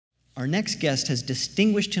Our next guest has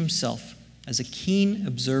distinguished himself as a keen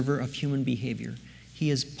observer of human behavior. He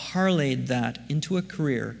has parlayed that into a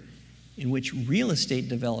career in which real estate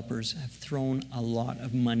developers have thrown a lot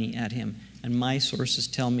of money at him, and my sources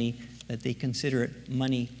tell me that they consider it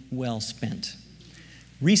money well spent.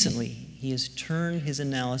 Recently, he has turned his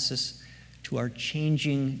analysis to our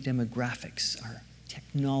changing demographics, our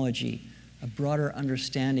technology, a broader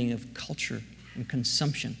understanding of culture and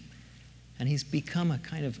consumption, and he's become a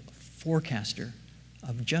kind of forecaster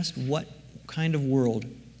of just what kind of world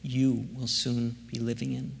you will soon be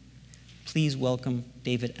living in. Please welcome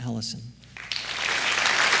David Allison.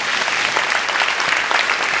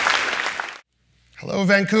 Hello,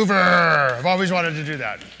 Vancouver. I've always wanted to do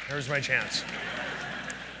that. Here's my chance.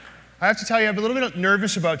 I have to tell you, I'm a little bit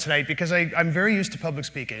nervous about tonight because I'm very used to public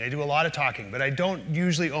speaking. I do a lot of talking, but I don't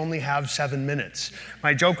usually only have 7 minutes.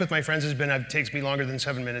 My joke with my friends has been it takes me longer than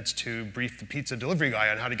 7 minutes to brief the pizza delivery guy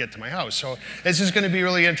on how to get to my house. So this is going to be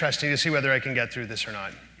really interesting to see whether I can get through this or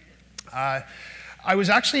not. I was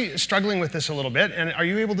actually struggling with this a little bit, and are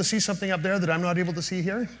you able to see something up there that I'm not able to see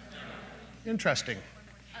here? Interesting.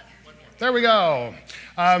 There we go.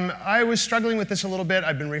 I was struggling with this a little bit.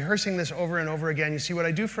 I've been rehearsing this over and over again. You see, what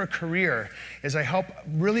I do for a career is I help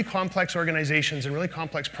really complex organizations and really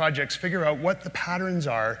complex projects figure out what the patterns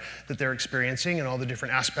are that they're experiencing and all the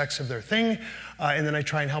different aspects of their thing, and then I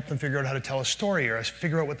try and help them figure out how to tell a story or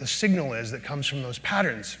figure out what the signal is that comes from those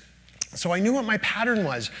patterns. So I knew what my pattern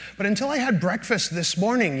was, but until I had breakfast this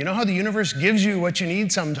morning, you know how the universe gives you what you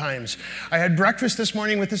need sometimes? I had breakfast this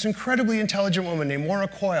morning with this incredibly intelligent woman named Maura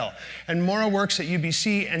Coyle, and Maura works at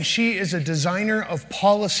UBC, and she is a designer of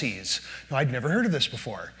policies. Now, I'd never heard of this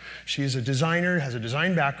before. She is a designer, has a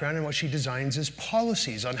design background, and what she designs is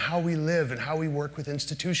policies on how we live and how we work with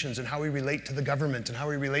institutions and how we relate to the government and how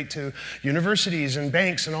we relate to universities and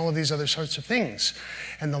banks and all of these other sorts of things.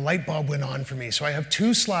 And the light bulb went on for me. So I have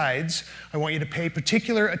 2 slides I want you to pay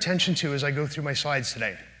particular attention to as I go through my slides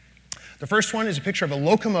today. The first one is a picture of a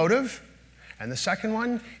locomotive, and the second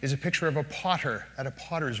one is a picture of a potter at a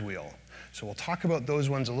potter's wheel. So we'll talk about those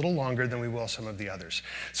ones a little longer than we will some of the others.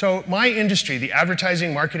 So my industry, the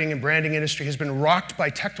advertising, marketing, and branding industry, has been rocked by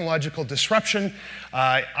technological disruption.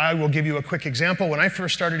 I will give you a quick example. When I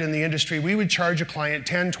first started in the industry, we would charge a client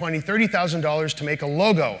 $10,000, $20,000, $30,000 to make a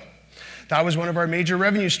logo. That was one of our major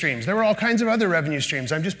revenue streams. There were all kinds of other revenue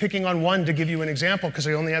streams. I'm just picking on one to give you an example because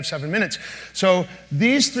I only have 7 minutes. So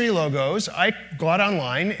these 3 logos, I got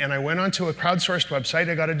online and I went onto a crowdsourced website.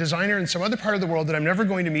 I got a designer in some other part of the world that I'm never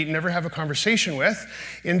going to meet and never have a conversation with.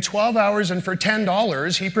 In 12 hours and for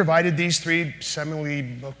 $10, he provided these 3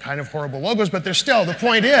 seemingly kind of horrible logos, but they're still, the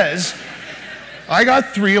point is, I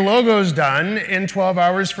got 3 logos done in 12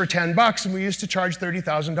 hours for $10, and we used to charge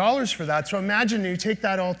 $30,000 for that. So imagine you take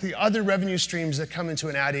that all to the other revenue streams that come into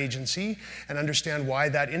an ad agency and understand why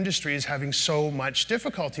that industry is having so much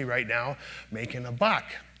difficulty right now making a buck.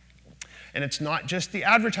 And it's not just the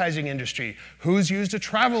advertising industry. Who's used a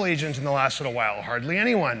travel agent in the last little while? Hardly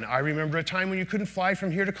anyone. I remember a time when you couldn't fly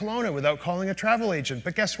from here to Kelowna without calling a travel agent.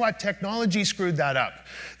 But guess what? Technology screwed that up.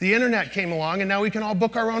 The internet came along, and now we can all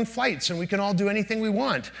book our own flights, and we can all do anything we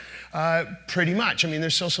want. Pretty much. I mean,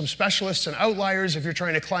 there's still some specialists and outliers. If you're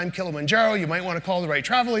trying to climb Kilimanjaro, you might want to call the right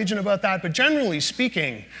travel agent about that. But generally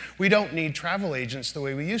speaking, we don't need travel agents the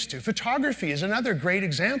way we used to. Photography is another great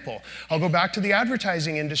example. I'll go back to the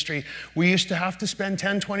advertising industry. We used to have to spend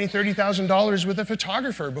 $10,000, $20,000, $30,000 with a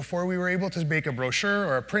photographer before we were able to make a brochure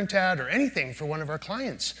or a print ad or anything for one of our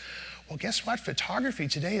clients. Well, guess what? Photography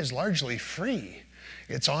today is largely free.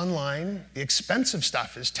 It's online. The expensive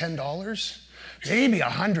stuff is $10, maybe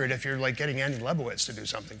 $100 if you're like getting Andy Lebowitz to do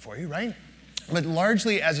something for you, right? But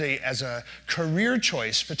largely as a career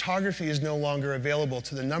choice, photography is no longer available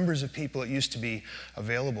to the numbers of people it used to be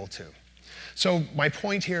available to. So my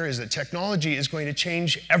point here is that technology is going to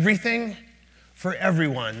change everything for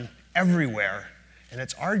everyone, everywhere, and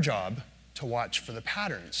it's our job to watch for the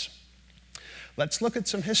patterns. Let's look at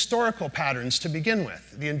some historical patterns to begin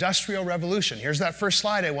with. The Industrial Revolution. Here's that first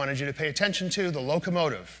slide I wanted you to pay attention to, the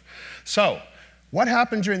locomotive. So, what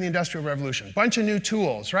happened during the Industrial Revolution? Bunch of new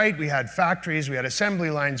tools, right? We had factories, we had assembly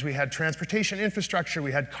lines, we had transportation infrastructure,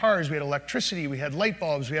 we had cars, we had electricity, we had light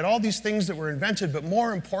bulbs, we had all these things that were invented, but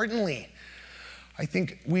more importantly, I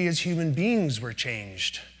think we as human beings were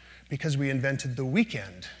changed because we invented the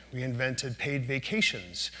weekend. We invented paid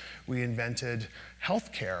vacations. We invented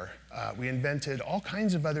healthcare. We invented all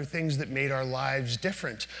kinds of other things that made our lives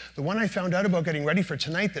different. The one I found out about getting ready for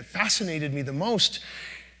tonight that fascinated me the most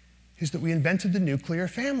is that we invented the nuclear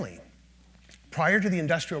family. Prior to the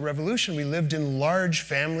Industrial Revolution, we lived in large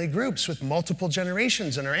family groups with multiple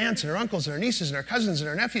generations, and our aunts and our uncles and our nieces and our cousins and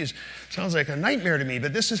our nephews. Sounds like a nightmare to me,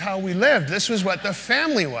 but this is how we lived. This was what the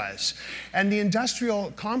family was. And the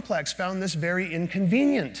industrial complex found this very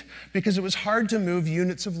inconvenient because it was hard to move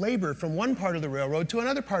units of labor from one part of the railroad to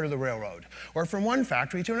another part of the railroad, or from one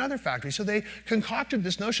factory to another factory. So they concocted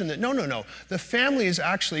this notion that no, the family is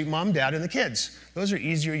actually mom, dad, and the kids. Those are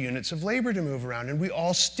easier units of labor to move around, and we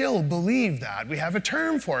all still believe that. We have a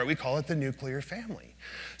term for it. We call it the nuclear family.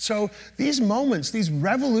 So these moments, these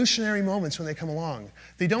revolutionary moments when they come along,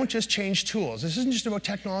 they don't just change tools. This isn't just about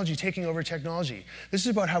technology taking over technology. This is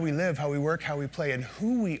about how we live, how we work, how we play, and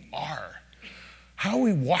who we are, how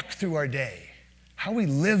we walk through our day, how we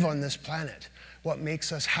live on this planet, what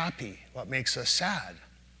makes us happy, what makes us sad.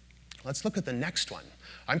 Let's look at the next one.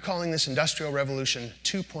 I'm calling this Industrial Revolution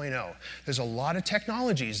 2.0. There's a lot of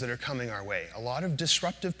technologies that are coming our way, a lot of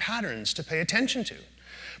disruptive patterns to pay attention to.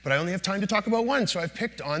 But I only have time to talk about one, so I've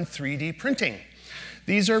picked on 3D printing.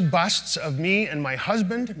 These are busts of me and my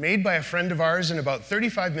husband made by a friend of ours in about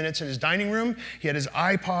 35 minutes in his dining room. He had his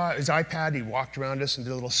iPad, he walked around us and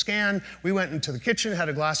did a little scan. We went into the kitchen, had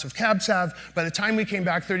a glass of cab sav. By the time we came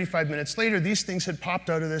back 35 minutes later, these things had popped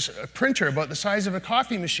out of this printer about the size of a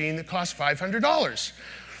coffee machine that cost $500.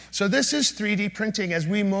 So this is 3D printing, as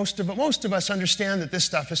most of us understand that this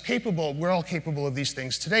stuff is capable. We're all capable of these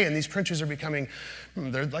things today, and these printers are becoming,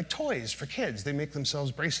 they're like toys for kids. They make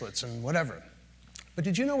themselves bracelets and whatever. But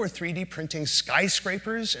did you know we're 3D printing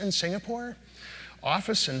skyscrapers in Singapore?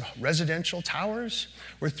 Office and residential towers?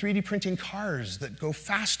 We're 3D printing cars that go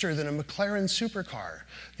faster than a McLaren supercar.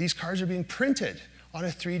 These cars are being printed on a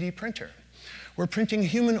 3D printer. We're printing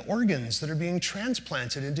human organs that are being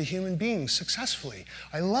transplanted into human beings successfully.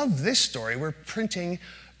 I love this story. We're printing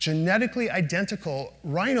genetically identical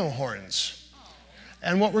rhino horns.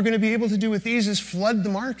 And what we're going to be able to do with these is flood the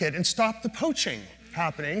market and stop the poaching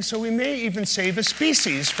happening, so we may even save a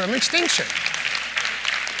species from extinction.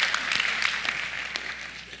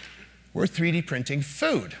 We're 3D printing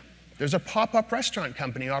food. There's a pop-up restaurant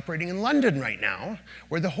company operating in London right now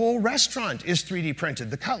where the whole restaurant is 3D printed.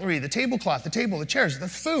 The cutlery, the tablecloth, the table, the chairs, the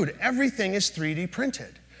food, everything is 3D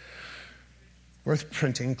printed. We're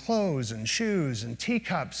printing clothes and shoes and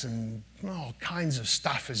teacups, and all kinds of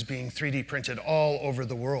stuff is being 3D printed all over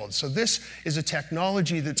the world. So this is a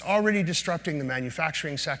technology that's already disrupting the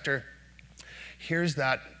manufacturing sector. Here's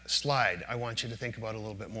that slide I want you to think about a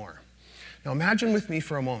little bit more. Now imagine with me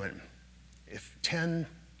for a moment if 10,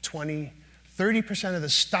 20, 30% of the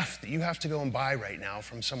stuff that you have to go and buy right now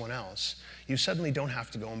from someone else, you suddenly don't have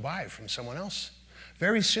to go and buy from someone else.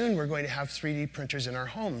 Very soon, we're going to have 3D printers in our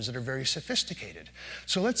homes that are very sophisticated.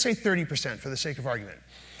 So let's say 30% for the sake of argument.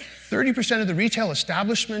 30% of the retail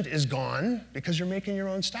establishment is gone because you're making your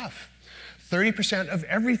own stuff. 30% of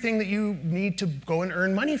everything that you need to go and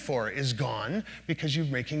earn money for is gone because you're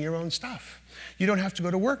making your own stuff. You don't have to go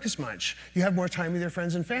to work as much. You have more time with your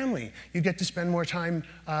friends and family. You get to spend more time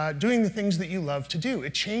doing the things that you love to do.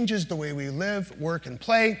 It changes the way we live, work, and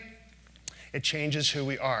play. It changes who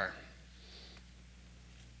we are.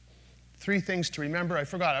 3 things to remember. I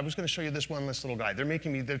forgot. I was going to show you this one little guy. They're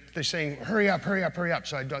making me, they're saying, hurry up, hurry up, hurry up.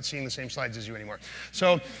 So I'm not seeing the same slides as you anymore.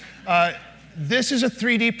 So this is a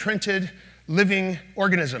 3D printed living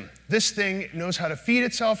organism. This thing knows how to feed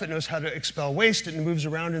itself. It knows how to expel waste. It moves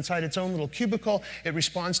around inside its own little cubicle. It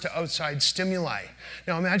responds to outside stimuli.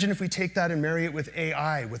 Now imagine if we take that and marry it with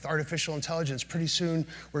AI, with artificial intelligence. Pretty soon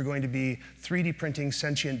we're going to be 3D printing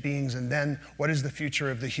sentient beings, and then what is the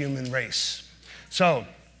future of the human race? So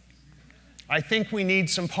I think we need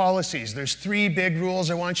some policies. There's 3 big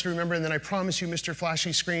rules I want you to remember, and then I promise you, Mr.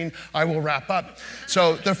 Flashy Screen, I will wrap up.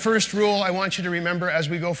 So the first rule I want you to remember as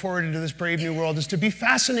we go forward into this brave new world is to be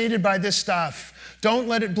fascinated by this stuff. Don't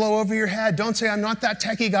let it blow over your head. Don't say, I'm not that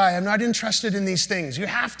techie guy. I'm not interested in these things. You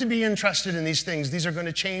have to be interested in these things. These are going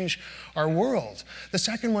to change our world. The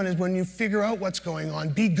second one is when you figure out what's going on,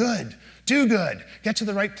 be good. Do good. Get to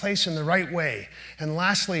the right place in the right way. And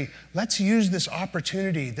lastly, let's use this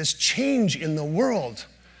opportunity, this change in the world,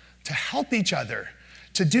 to help each other,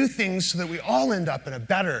 to do things so that we all end up in a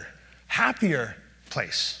better, happier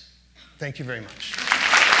place. Thank you very much.